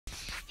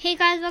Hey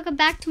guys, welcome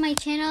back to my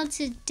channel.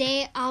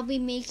 Today I'll be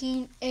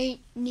making a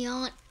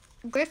neon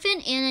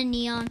griffin and a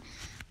neon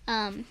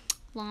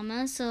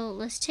llama. So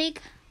let's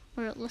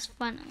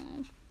find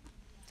out.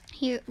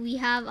 Here we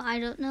have, I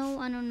don't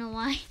know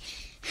why.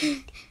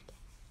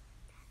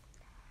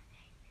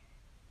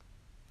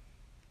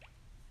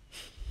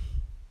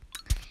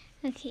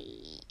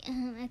 Okay,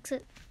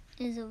 exit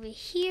is over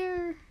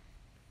here.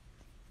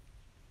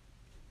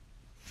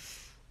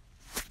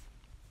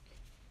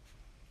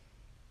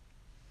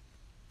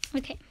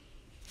 Okay,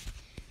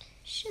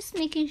 just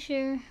making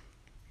sure.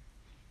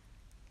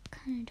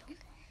 Kind of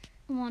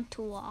don't want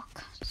to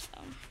walk, so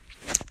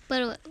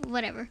but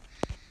whatever.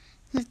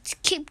 Let's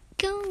keep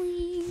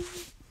going.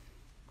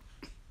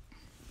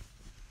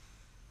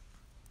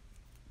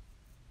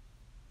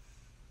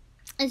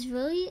 It's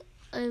really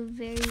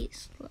very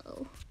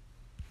slow.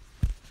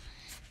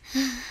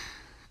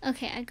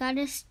 Okay, I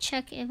gotta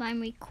check if I'm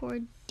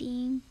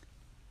recording.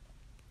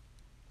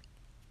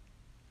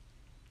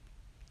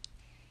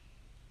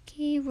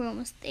 Okay, we're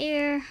almost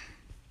there.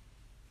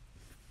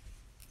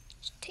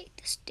 Just take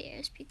the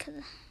stairs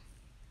because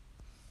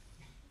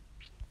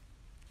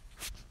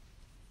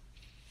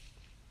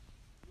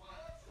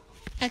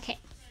okay,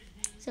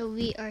 so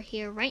we are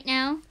here right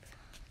now.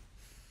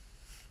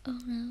 Oh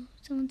no,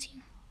 someone's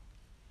here.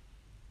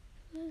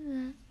 What is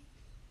that?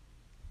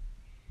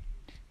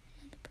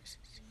 Another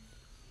person's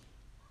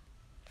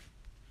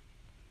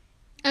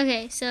here.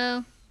 Okay,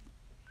 so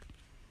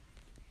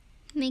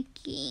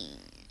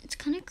it's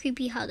kind of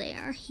creepy how they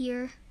are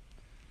here,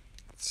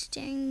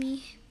 staring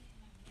me.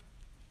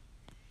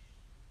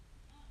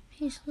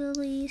 Here's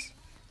lilies.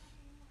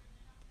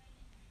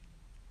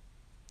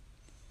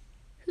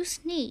 Who's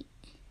Nate?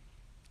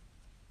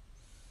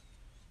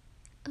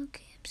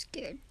 Okay, I'm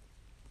scared.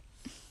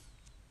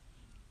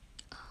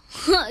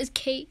 Oh, it's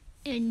Kate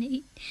and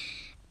Nate.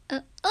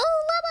 Oh,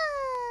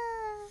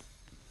 llama!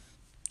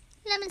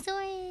 Llama's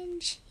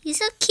orange. He's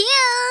so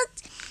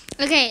cute.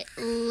 Okay,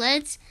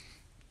 let's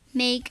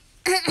make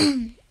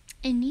a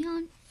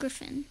neon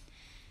griffin.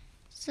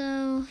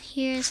 So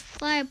here's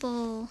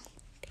flyable.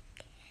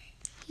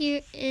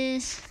 Here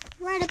is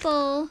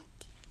rideable.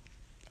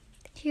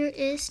 Here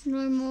is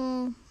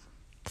normal.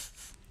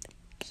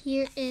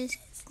 Here is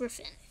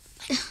griffin.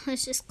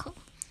 Let's just call.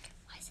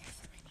 Why is there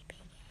so many big?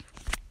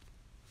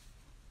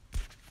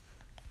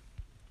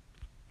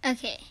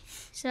 Okay,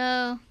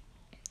 so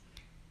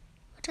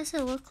what does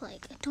it look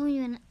like? I don't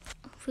even.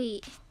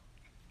 Wait.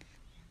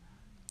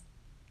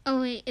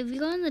 Oh wait, if you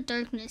go in the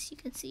darkness, you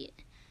can see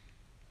it.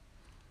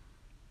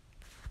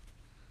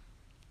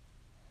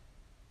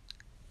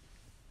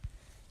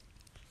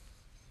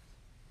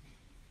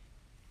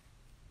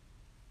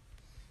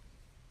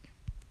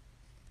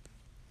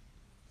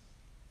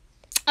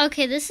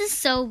 Okay, this is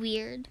so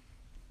weird.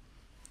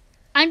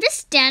 I'm just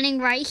standing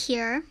right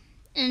here,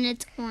 and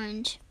it's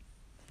orange.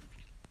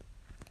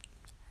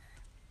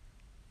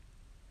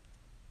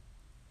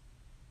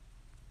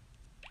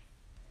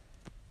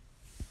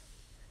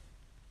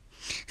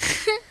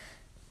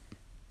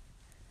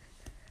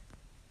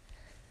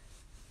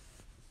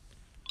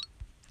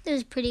 This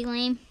is pretty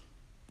lame.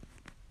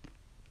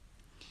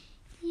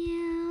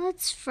 Yeah,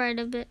 let's fright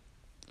a bit.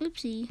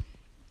 Oopsie.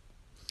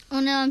 Oh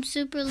no, I'm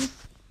super.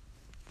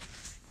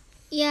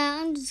 Yeah,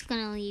 I'm just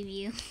gonna leave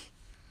you.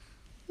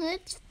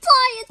 Let's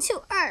fly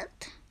into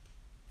Earth.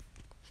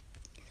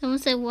 Someone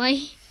said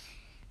why?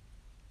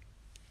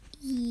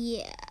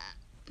 Yeah.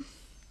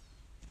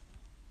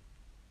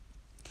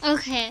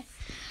 Okay.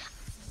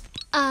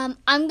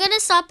 I'm gonna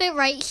stop it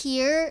right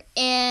here,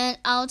 and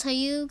I'll tell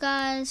you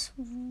guys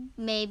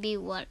maybe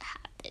what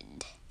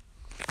happened.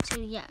 So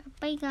yeah,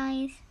 bye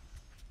guys.